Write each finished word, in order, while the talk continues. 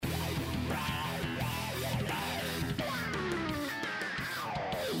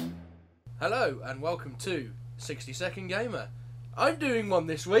Hello and welcome to 60 Second Gamer. I'm doing one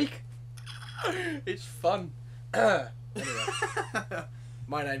this week. It's fun. Anyway,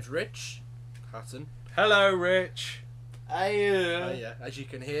 my name's Rich Hutton. Hello, Rich. Yeah, as you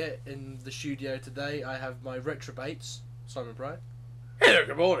can hear in the studio today, I have my retrobates, Simon Pride, Hello,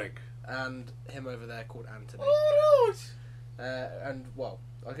 good morning. and him over there called Anthony. Oh, And well,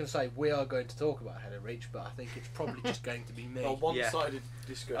 I was going to say we are going to talk about Hello Reach, but I think it's probably just going to be me. A one-sided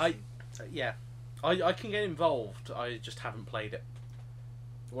discussion. I can get involved. I just haven't played it.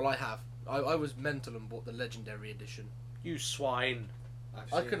 Well, I have. I was mental and bought the Legendary Edition. You swine.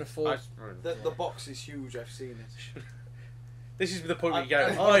 I've I seen can it. afford. The box is huge. I've seen it. This is the point where you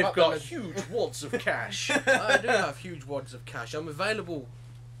I- go, I- I've got I- huge wads of cash. I do have huge wads of cash. I'm available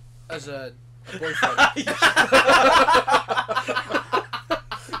as a boyfriend.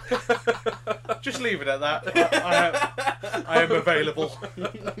 Just leave it at that. I am available.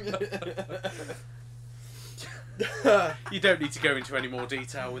 You don't need to go into any more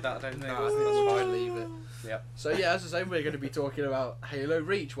detail with that, I don't think. No, I think that's fine. Leave it. Yep. So yeah, as I say, we're going to be talking about Halo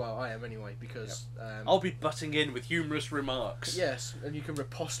Reach. Well, I am anyway, because I'll be butting in with humorous remarks. yes, and you can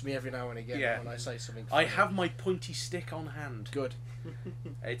riposte me every now and again Yeah. when I say something. I funny. have my pointy stick on hand. Good.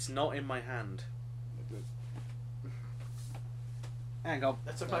 It's not in my hand. Hang on.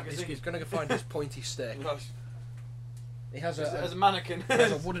 That's a He's magazine. going to find his pointy stick. He has As a mannequin. he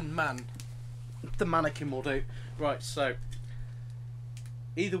has a wooden man. The mannequin will do. Right, so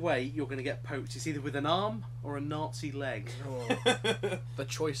either way, you're going to get poked. It's either with an arm or a Nazi leg. Oh, the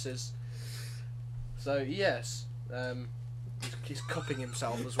choices. So yes, he's cupping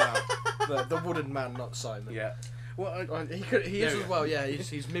himself as well. The wooden man, not Simon. Yeah. Well, He is Yeah, as well. Yeah,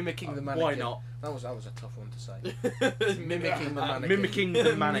 he's mimicking the mannequin. why not? That was a tough one to say. Mimicking the mannequin. Mimicking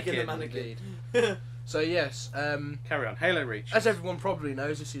the mannequin. the mannequin. Indeed. So yes, Carry on. Halo Reach. as everyone probably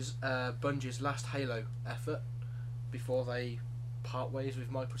knows, this is Bungie's last Halo effort before they part ways with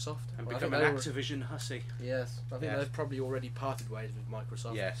Microsoft. And Well, I become think an they Activision hussy. Yes, I think Yes. they've probably already parted ways with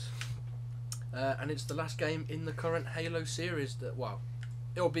Microsoft. Yes. And it's the last game in the current Halo series that, well,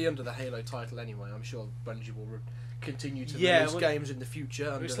 it'll be under the Halo title anyway. I'm sure Bungie will continue to Yeah, release well, games in the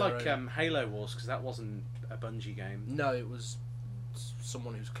future. Under It's their like own... Halo Wars, because that wasn't a Bungie game. No, it was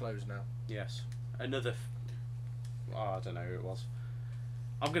someone who's closed now. Yes. Another... I don't know who it was.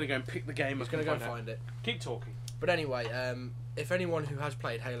 I'm going to go and pick the game He's up going to and go find out. find it. Keep talking. But anyway, if anyone who has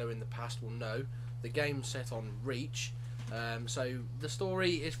played Halo in the past will know, the game's set on Reach. So the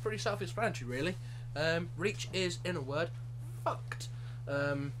story is pretty self-explanatory, really. Reach is, in a word, fucked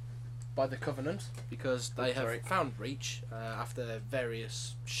by the Covenant, because they have Sorry. found Reach after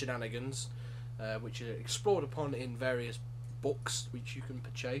various shenanigans, which are explored upon in various books which you can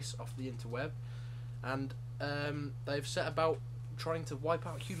purchase off the interweb, and they've set about trying to wipe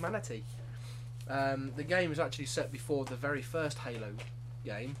out humanity. The game is actually set before the very first Halo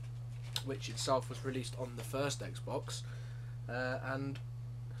game, which itself was released on the first Xbox, and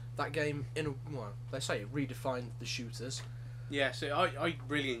that game, they say it redefined the shooters. Yeah, so I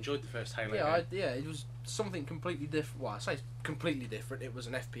really enjoyed the first Halo Yeah, game. it was something completely different. Well, I say completely different. It was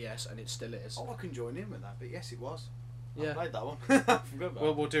an FPS, and it still is. Oh, I can join in with that, but yes, it was. I Yeah, played that one. I forgot about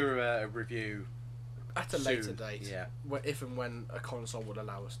Well, we'll do a review at a soon. later date, Yeah. if and when a console would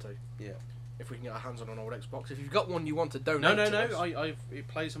allow us to. Yeah. If we can get our hands on an old Xbox. If you've got one you want to donate No, to us- it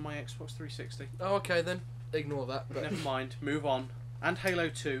plays on my Xbox 360. Oh, okay then. Ignore that. But Never mind. Move on. And Halo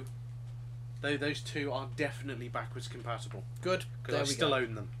 2. Though those two are definitely backwards compatible. good. Because There I we still go.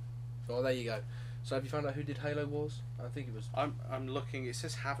 own them. Oh, there you go. So have you found out who did Halo Wars? I think it was. I'm looking. It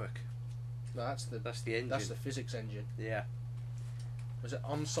says Havoc. No, that's the Engine. That's the physics engine. Yeah. Was it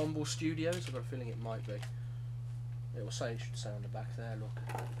Ensemble Studios? I've got a feeling it might be. It should say on the back there. Look.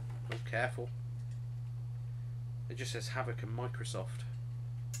 Be careful. It just says Havoc and Microsoft.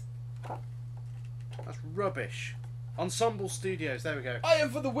 That's rubbish. Ensemble Studios. There we go. I am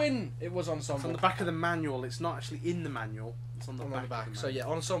for the win. It was It's Ensemble. on the back of the manual. It's not actually in the manual. It's on the, On back, the back. Of the So manual.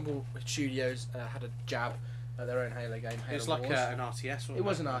 yeah, Ensemble Studios had a jab at their own Halo game. Halo It's like Wars. an RTS. Wasn't It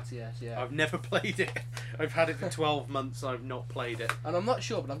was an RTS, yeah. I've never played it. I've had it for 12 months. I've not played it. And I'm not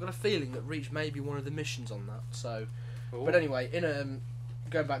sure, but I've got a feeling that Reach may be one of the missions on that. So, Ooh. but anyway,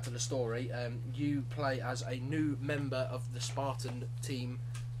 going back to the story, you play as a new member of the Spartan team,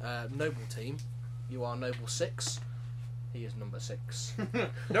 Noble team. You are Noble 6. He is number 6.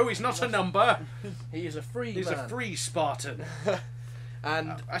 No, he's not a number. He is a free He's man. a free Spartan.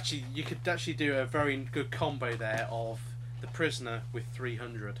 And Actually, you could actually do a very good combo there of the prisoner with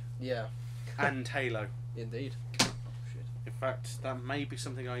 300 yeah, and Halo. indeed. In fact, that may be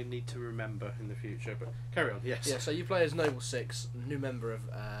something I need to remember in the future. But carry on. Yes. Yeah, so you play as Noble 6, new member of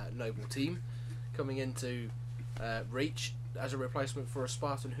Noble Team, coming into Reach as a replacement for a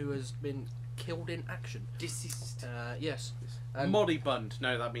Spartan who has been killed in action. Deceased. Yes. And Moribund.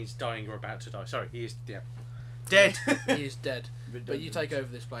 No, that means dying or about to die. Sorry, he is dead. he is dead. But you take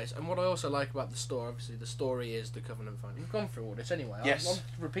over this place. And what I also like about the story, obviously, the story is the Covenant fight. We've gone through all this anyway. Yes.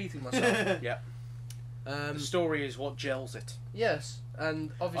 I'm repeating myself. Yeah. The story is what gels it. Yes, and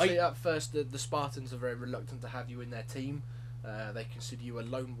obviously at first the Spartans are very reluctant to have you in their team. They consider you a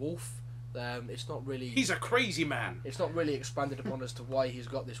lone wolf. It's not really. He's a crazy man. It's not really expanded upon as to why he's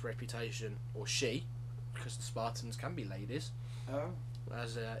got this reputation, or she, because the Spartans can be ladies. Oh.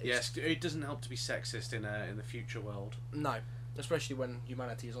 Yes, it doesn't help to be sexist in the future world. No, especially when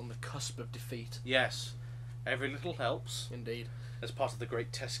humanity is on the cusp of defeat. Yes, every little helps. Indeed. As part of the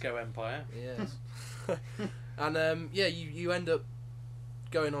great Tesco empire. Yes. And you end up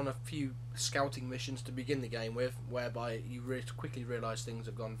going on a few scouting missions to begin the game with, whereby you quickly realise things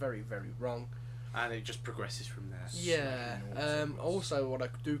have gone very, very wrong. And it just progresses from there. Yeah. Also, what I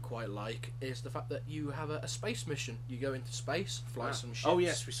do quite like is the fact that you have a space mission. You go into space, fly some ships. Oh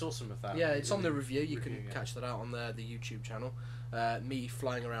yes, we saw some of that. Yeah, it's on the review. You can catch that out on the YouTube channel. Me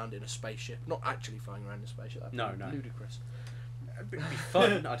flying around in a spaceship. Not actually flying around in a spaceship. That'd be ludicrous. It'd be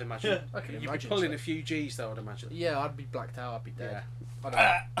fun, I'd imagine. I can You'd imagine be pulling so. a few G's though, I'd imagine. Yeah, I'd be blacked out. I'd be dead.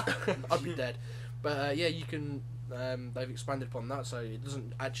 Yeah. I'd be dead. But you can. They've expanded upon that, so it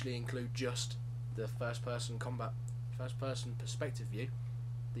doesn't actually include just the first-person perspective view.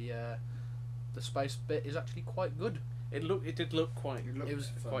 The space bit is actually quite good. It did look quite. It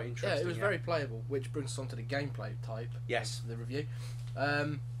was quite interesting. Yeah, it was very playable, which brings us on to the gameplay type. Yes. Of the review.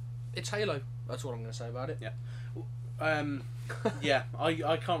 It's Halo. That's what I'm going to say about it. Yeah. Yeah,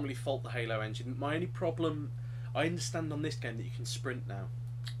 I can't really fault the Halo engine. My only problem, I understand on this game that you can sprint now.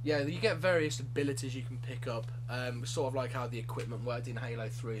 Yeah, you get various abilities you can pick up. Sort of like how the equipment worked in Halo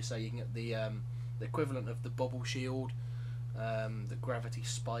 3. So you can get the equivalent of the bubble shield, the gravity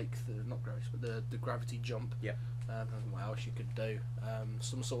spike, the gravity jump. Yeah. What else you could do?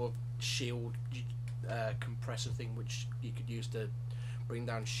 Some sort of shield compressor thing which you could use to bring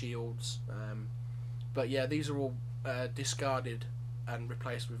down shields. But yeah, these are all discarded and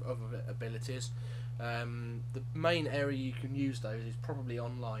replaced with other abilities. The main area you can use those is probably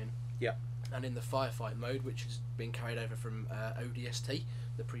online. Yeah. And in the firefight mode, which has been carried over from ODST,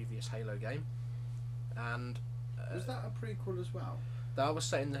 the previous Halo game. And was that a prequel as well? that was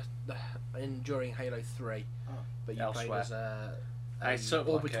set in during Halo 3, but you Elsewhere. played as It's sort of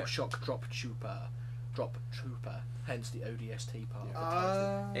orbital like shock drop trooper, hence the ODST part of the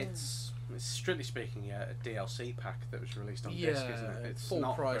title. It's strictly speaking, a DLC pack that was released on Yeah, disc, isn't it? It's full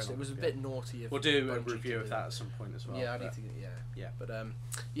not price. very It was a long, bit naughty. We'll do a Bungie to review of do that at some point as well. Yeah, I but- need to. yeah. But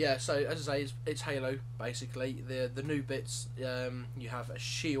so as I say, it's Halo basically. The new bits, you have a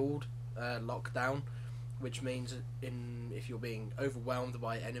shield lockdown, which means if you're being overwhelmed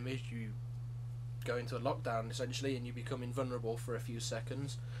by enemies, you go into a lockdown essentially, and you become invulnerable for a few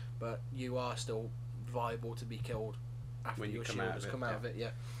seconds, but you are still viable to be killed after When you your come shield out has of it, come out yeah. of it.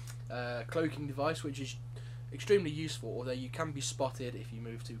 Yeah. Cloaking device, which is extremely useful, although you can be spotted if you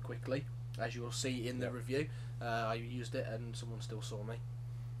move too quickly, as you will see in the Yep. review. I used it and someone still saw me.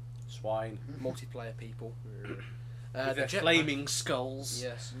 Swine. Multiplayer people. With their jetpack- flaming skulls.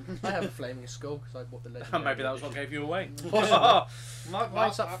 Yes, I have a flaming skull because I bought the legendary. Maybe that was what gave you away. Why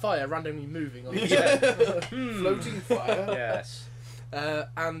is that fire randomly moving on the set? Floating fire. Yes.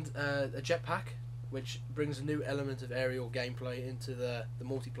 And a jetpack, which brings a new element of aerial gameplay into the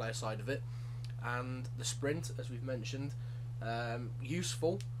multiplayer side of it. And the sprint, as we've mentioned,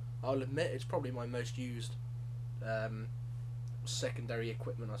 useful. I'll admit it's probably my most used secondary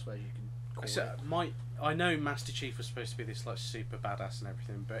equipment, I suppose you can call it. I know Master Chief was supposed to be this like super badass and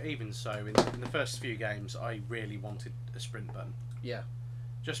everything, but even so, in the first few games, I really wanted a sprint button. Yeah.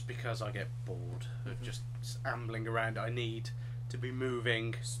 Just because I get bored of just ambling around. I need to be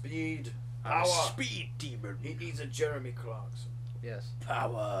moving. Speed. I'm a Power. speed demon. He needs a Jeremy Clarkson. Yes.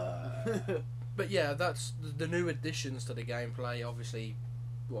 Power. But yeah, that's the new additions to the gameplay. Obviously,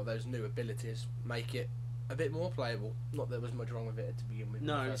 those new abilities make it a bit more playable. Not that there was much wrong with it to begin with. in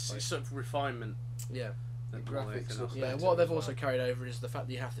No, the it's first place. sort of refinement. Yeah. The than more than graphics anything look else. Yeah, better what they've as also well. carried over is the fact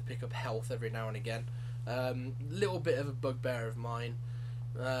that you have to pick up health every now and again. Little bit of a bugbear of mine.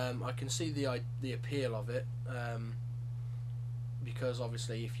 I can see the appeal of it, because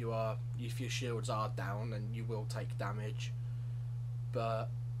obviously if your shields are down, then you will take damage. But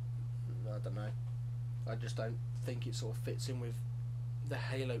I don't know. I just don't think it sort of fits in with the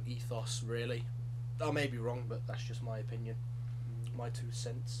Halo ethos, really. I may be wrong, but that's just my opinion, my 2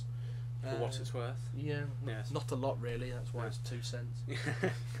 cents. For what it's worth. Yeah, Yes. not a lot really. That's why No. it's 2 cents.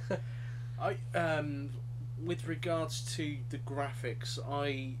 With regards to the graphics,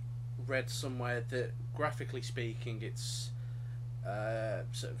 I read somewhere that graphically speaking, it's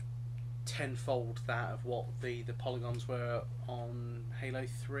sort of tenfold that of what the polygons were on Halo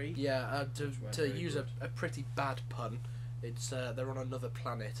 3. Yeah, to Very use good. a pretty bad pun, it's they're on another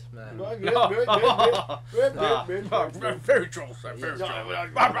planet. Very true, sir. Very true.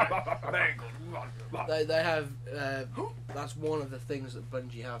 They have that's one of the things that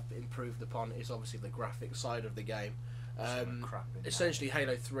Bungie have improved upon is obviously the graphic side of the game. Essentially,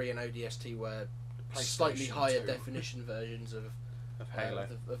 Halo 3 and ODST were slightly PlayStation higher 2. definition versions of Halo.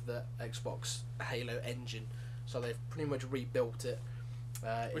 of the Xbox Halo engine, so they've pretty much rebuilt it.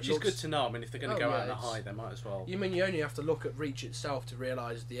 Which It is good looks- to know. I mean, if they're going Oh, to go yeah, out on a it's- high, they might as well. You mean you only have to look at Reach itself to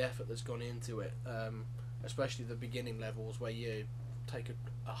realise the effort that's gone into it, especially the beginning levels where you take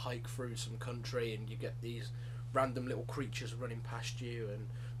a hike through some country and you get these random little creatures running past you, and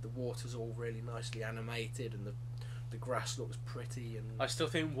the water's all really nicely animated, and the grass looks pretty. And I still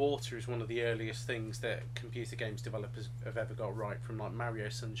think water is one of the earliest things that computer games developers have ever got right, from like Mario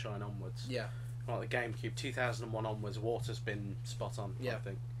Sunshine onwards. yeah, Like the GameCube, 2001 onwards, water's been spot on. Yeah. I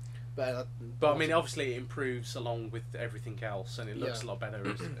think. but But I mean, obviously, it improves along with everything else, and it looks Yeah. a lot better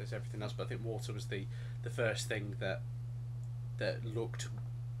as everything else. But I think water was the first thing that looked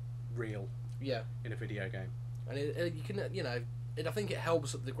real yeah, in a video game. and you can I think it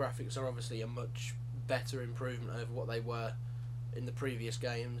helps that the graphics are obviously a much better improvement over what they were in the previous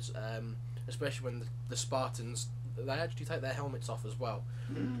games, especially when the Spartans, they actually take their helmets off as well,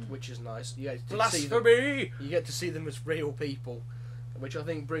 which is nice. You get to see them, Blasphemy! you get to see them as real people, which I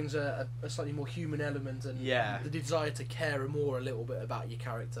think brings a slightly more human element and Yeah. the desire to care more a little bit about your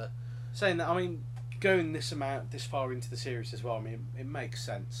character. Saying that, I mean, going this far into the series as well, I mean, it makes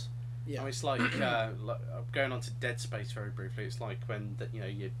sense. Yeah, I mean, it's like going on to Dead Space very briefly. It's like when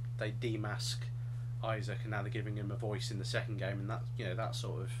they demask Isaac, and now they're giving him a voice in the second game, and that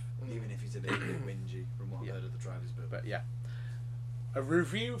sort of. Even if he's a little bit whingy from what Yeah. I've heard of the trailers, But yeah, a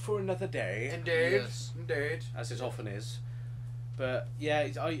review for another day, indeed, Yes. indeed. as it often is. But yeah,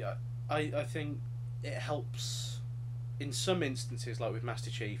 I think it helps in some instances, like with Master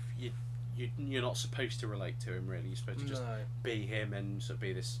Chief. You're not supposed to relate to him really. You're supposed to just no, be him and sort of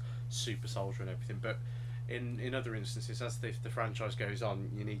be this super soldier and everything. But in other instances, as the franchise goes on,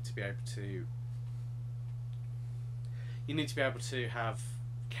 you need to be able to have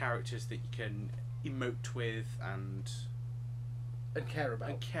characters that you can emote with and care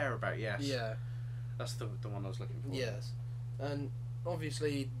about. Yes, Yeah. that's the one I was looking for. Yes, and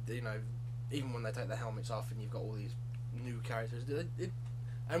obviously, even when they take their helmets off and you've got all these new characters,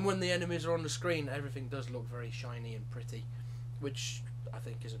 and when the enemies are on the screen, everything does look very shiny and pretty, which I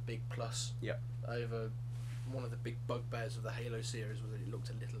think is a big plus. Yep. Over one of the big bugbears of the Halo series was that it looked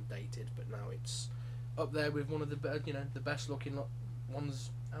a little dated, but now it's up there with one of the best looking ones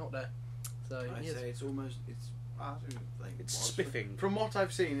out there. So I yes. say it's almost I don't think It's it was. spiffing. From what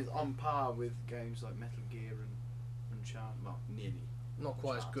I've seen, it's on par with games like Metal Gear and Uncharted. Well, nearly. Not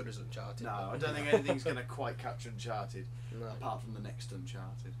quite as good as Uncharted. No, I but- don't think anything's going to quite catch Uncharted, No. apart from the next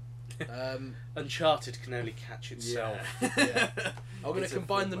Uncharted. Uncharted can only catch itself. Yeah. I'm going to It's a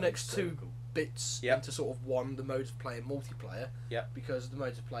combine the full-blown next two circle. bits Yep. into sort of one, the modes of play and multiplayer. Yep. Because the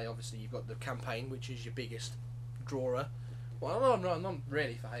modes of play, obviously, you've got the campaign, which is your biggest drawer. Well, no, not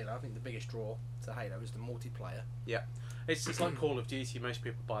really for Halo. I think the biggest draw to Halo is the multiplayer. It's like Call of Duty. Most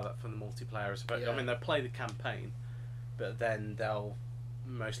people buy that from the multiplayer. But Yeah. I mean, they'll play the campaign, but then they'll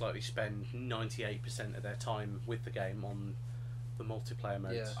most likely spend 98% of their time with the game on the multiplayer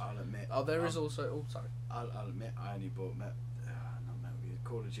modes. Yeah. I'll admit. Oh, there is also... Oh, sorry. I'll admit, I only bought not Metal Gear,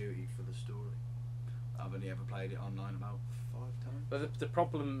 Call of Duty for the story. I've only ever played it online about 5 times. But the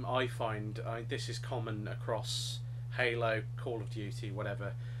problem I find, this is common across Halo, Call of Duty,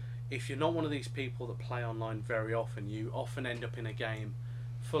 whatever. If you're not one of these people that play online very often, you often end up in a game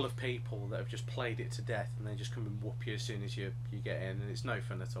full of people that have just played it to death, and they just come and whoop you as soon as you get in, and it's no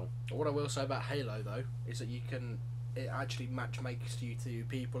fun at all. What I will say about Halo, though, is that it actually matchmakes you to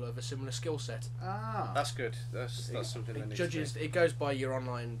people of a similar skill set. Ah. That's good. That's something that It needs judges. to be. It goes by your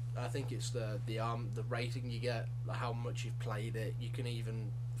online. I think it's the rating you get, like how much you've played it. You can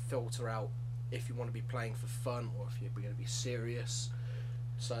even filter out if you want to be playing for fun or if you're going to be serious.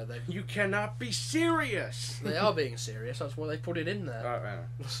 So You cannot be serious. they are being serious. That's why they put it in there.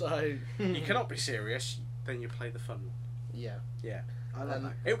 Right. So You cannot be serious. Then you play the fun one. yeah. Yeah, I like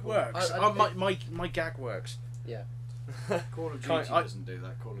that. it works. I- My gag works. Call of Duty Can't- doesn't do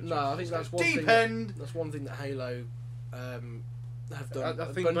that. Call of Duty. No, I think just that's goes, one Deep thing. end. That's one thing that Halo have done. I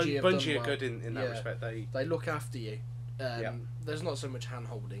think Bungie have Bungie done are well. good in that Yeah. respect. They look after you. Yeah. There's not so much hand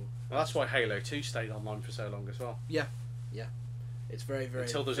holding. Well, that's why Halo 2 stayed online for so long as well. It's very, very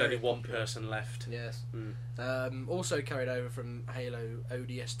Until there's very only one popular. person left. Yes. Mm. Also carried over from Halo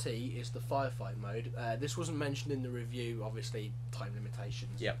ODST is the firefight mode. This wasn't mentioned in the review, obviously time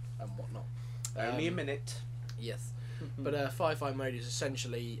limitations Yep. and whatnot. Only a minute. Yes. But firefight mode is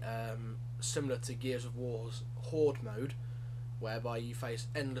essentially similar to Gears of War's Horde mode, whereby you face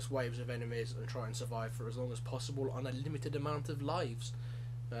endless waves of enemies and try and survive for as long as possible on a limited amount of lives.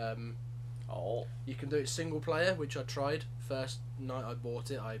 Oh. You can do it single player, which I tried. First night I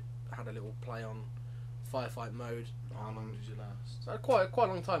bought it, I had a little play on firefight mode. How long did you last? So quite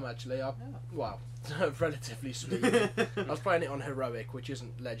a long time actually. Well, relatively speaking. I was playing it on heroic, which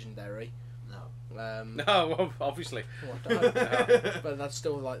isn't legendary. No. No, well, obviously. But that's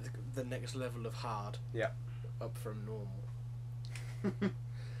still like the next level of hard. Yeah. Up from normal.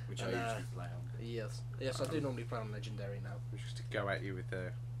 Which And, I usually play on. Yes, I do normally play on legendary now. Just to go at you with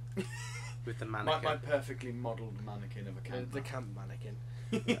the My mannequin. perfectly modelled mannequin of a camp. The camp mannequin.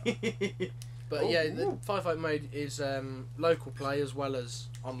 But yeah, the firefight mode is local play as well as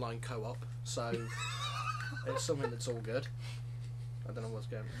online co-op, so it's something that's all good. I don't know what's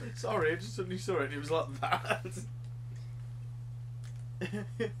going on. Sorry, I just suddenly saw it and it was like that.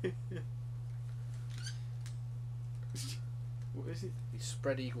 What is it? He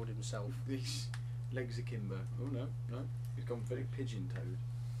spread eagled himself. These legs akimbo. Oh no, he's gone very pigeon-toed.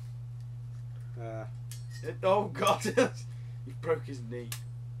 Oh god, he broke his knee.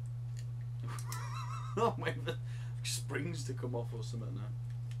 Oh my, springs to come off or something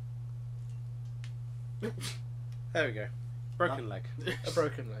now. There we go. Broken leg. A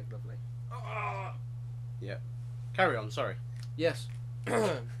broken leg, lovely. Carry on, sorry. Yes.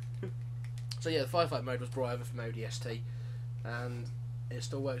 So yeah, the firefight mode was brought over from ODST, and it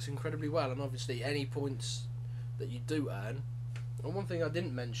still works incredibly well. And obviously, any points that you do earn, and one thing I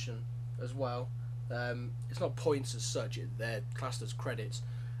didn't mention as well, it's not points as such; they're classed as credits,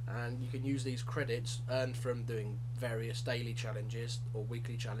 and you can use these credits earned from doing various daily challenges or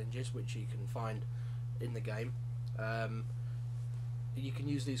weekly challenges, which you can find in the game. You can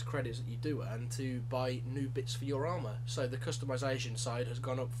use these credits that you do earn to buy new bits for your armour. So the customization side has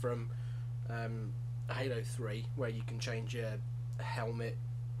gone up from Halo 3, where you can change your helmet,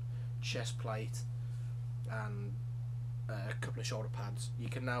 chest plate, and a couple of shoulder pads. You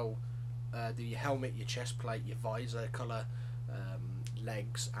can now do your helmet, your chest plate, your visor colour,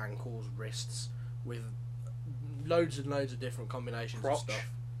 legs, ankles, wrists, with loads and loads of different combinations Crotch. of stuff.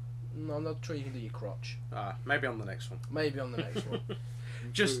 No, I'm not sure you can do your crotch. Maybe on the next one. Maybe on the next one.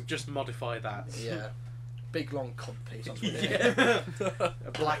 Just modify that. Yeah. Big long cod piece. That's what it is.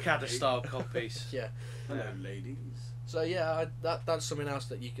 A Blackadder style codpiece. Yeah. Hello, ladies. So yeah, that's something else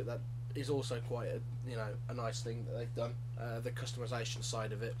that you could, that is also quite a nice thing that they've done. The customization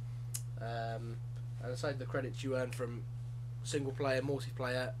side of it, and I say the credits you earn from single player,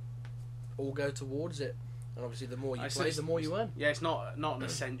 multiplayer, all go towards it. And obviously, the more you play, the more you earn. Yeah, it's not an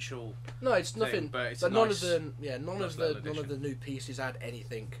essential. No, it's thing, nothing. but it's But a none nice, of the none nice of little the addition. new pieces add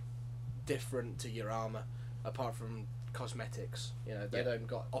anything different to your armor apart from cosmetics. They Yeah. don't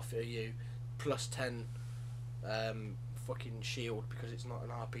offer you plus 10 fucking shield because it's not an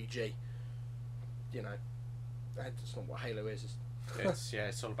RPG. That's not what Halo is.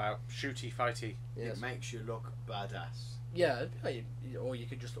 It's all about shooty fighty. Yes. It makes you look badass. Yeah, or you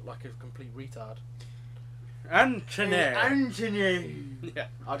could just look like a complete retard. Anthony. Anthony! Yeah.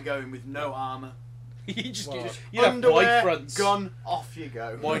 I'd go in with no armour. you just Well, you have Underwear, white fronts, gun, off you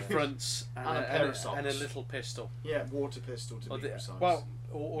go. white fronts, and, And a pair of and a socks. little pistol. Yeah, water pistol to Or be the- precise. well,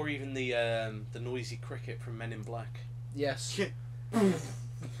 or even the noisy cricket from Men in Black. Yes.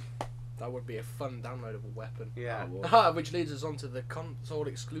 That would be a fun downloadable weapon. Yeah. Oh, well. Which leads us on to the console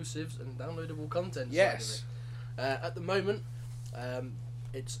exclusives and downloadable content Yes. side of it. At the moment,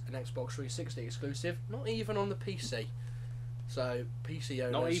 it's an Xbox 360 exclusive, not even on the PC. So PC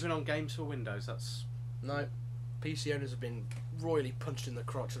owners... Not even on games for Windows. That's No. PC owners have been royally punched in the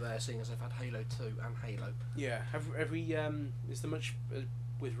crotch there, seeing as they've had Halo 2 and Halo. yeah. Have we? Is there much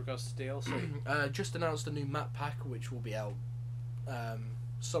with regards to DLC? Just announced a new map pack, which will be out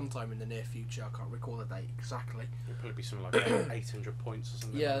sometime in the near future. I can't recall the date exactly. It'll probably be something like 800 points or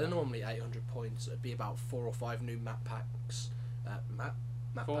something. Yeah, like they're that. normally 800 points. It'd be about 4 or 5 new map packs. Map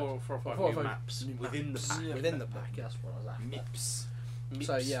Four packs? or five Four or new five maps new within maps. the pack. Yeah. Within the pack, that's what I was after. Mips.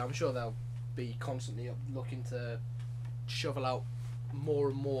 So yeah, I'm sure they'll be constantly looking to shovel out more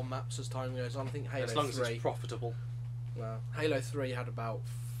and more maps as time goes on. I think Halo As long as 3. it's profitable. Well, Halo 3 had about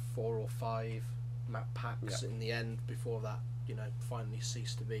 4 or 5 map packs in the end before that, finally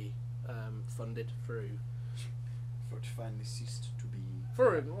ceased to be funded through. For it finally ceased to be.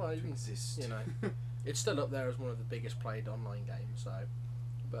 To exist. It's still up there as one of the biggest played online games. So,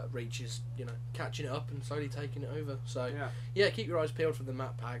 but Reach is catching it up and slowly taking it over. So yeah, keep your eyes peeled for the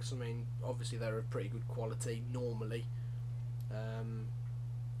map packs. I mean, obviously they're of pretty good quality normally,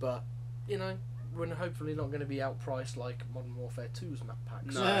 but we're hopefully not going to be outpriced like Modern Warfare 2's map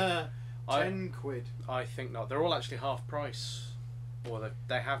packs. No. 10 quid. I think not. They're all actually half price, or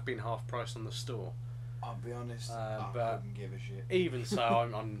they have been half price on the store. I'll be honest, I but couldn't give a shit. Even so,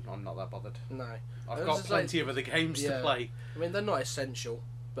 I'm not that bothered. No, I've got plenty of other games to play. I mean, they're not essential,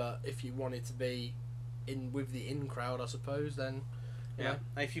 but if you wanted to be in with the in crowd, I suppose, then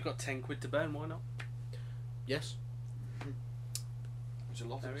If you've got 10 quid to burn, why not? Yes. Which a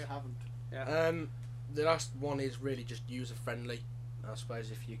lot of us haven't. Yeah. The last one is really just user friendly. I suppose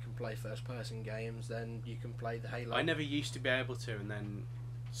if you can play first person games, then you can play the Halo. I never used to be able to, and then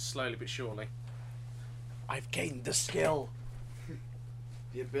slowly but surely, I've gained the skill.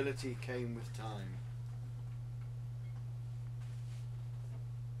 The ability came with time.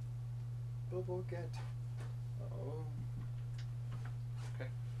 Bubble get. Oh. Okay.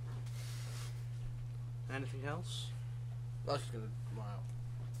 Anything else? I was just gonna. Wow.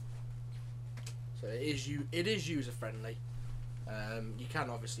 So it is user friendly. You can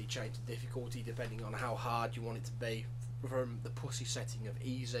obviously change the difficulty depending on how hard you want it to be, from the pussy setting of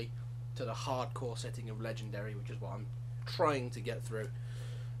easy to the hardcore setting of legendary, which is what I'm trying to get through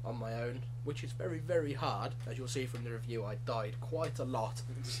on my own, which is very, very hard. As you'll see from the review, I died quite a lot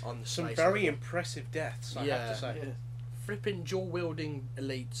on the Some space very level. impressive deaths, I have to say. Yeah. Flipping dual wielding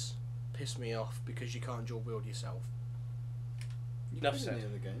elites piss me off because you can't dual wield yourself. You Enough could in said. the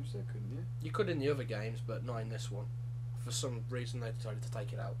other games, though, couldn't you? You could in the other games, but not in this one. For some reason, they decided to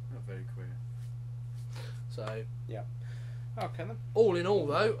take it out. Not very queer. So, Okay then. all in all,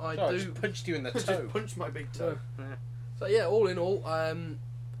 though, I Sorry, do. just punched you in the Just toe. punched my big toe. Yeah. So yeah, all in all,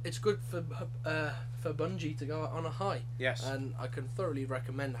 it's good for Bungie to go out on a high, Yes. and I can thoroughly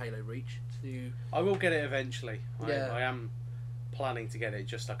recommend Halo Reach to. I will get it eventually. Yeah. I am planning to get it,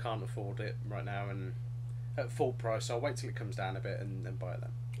 just I can't afford it right now, and at full price. So I'll wait till it comes down a bit and buy it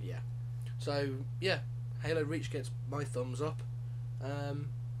then. Yeah. So yeah, Halo Reach gets my thumbs up,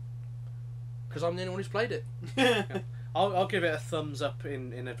 because I'm the only one who's played it. I'll give it a thumbs up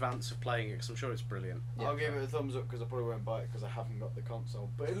in advance of playing it, because I'm sure it's brilliant. Yeah. I'll give it a thumbs up because I probably won't buy it because I haven't got the console.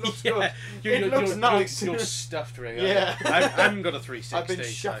 But it looks Yeah, good. It looks nice. You're stuffed, really. Yeah. I haven't got a 360. I've been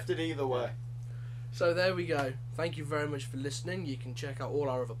so- shafted either way. So there we go. Thank you very much for listening. You can check out all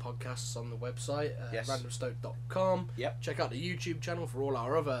our other podcasts on the website, Yes. randomstoke.com. Yep. Check out the YouTube channel for all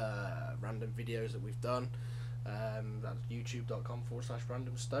our other random videos that we've done. That's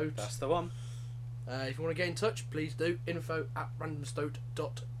youtube.com/randomstote. That's the one. If you want to get in touch, please do.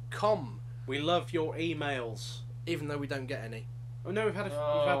 info@randomstote.com. We love your emails. Even though we don't get any. Oh no, we've had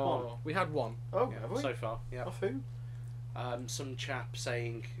one. We had one. Oh, Yeah, have we? so far. Yeah. Off who? Some chap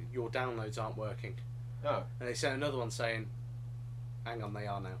saying your downloads aren't working, Oh. and they sent another one saying, "Hang on, they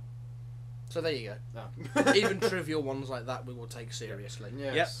are now." So there you No. go. Even trivial ones like that we will take seriously.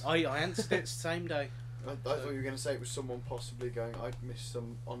 Yes. Yep, I answered it same day. I thought you were going to say it was someone possibly going, I'd missed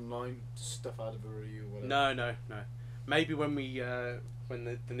some online stuff out of a review or whatever. No. Maybe when we when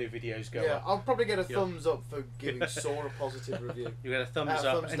the new videos go Yeah, up, I'll probably get a Yeah. thumbs up for giving Saw a positive review. you get a thumbs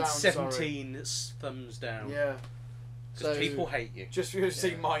up thumbs and down, 17 thumbs down. Yeah. Because So- people hate you. Just for you to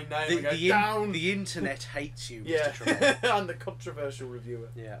see Yeah. my name and go The down. the internet hates you, Yeah. Mr. Tremaine. I'm the controversial reviewer.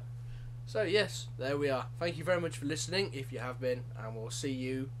 Yeah. So yes, there we are. Thank you very much for listening, if you have been, and we'll see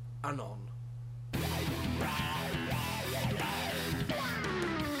you anon.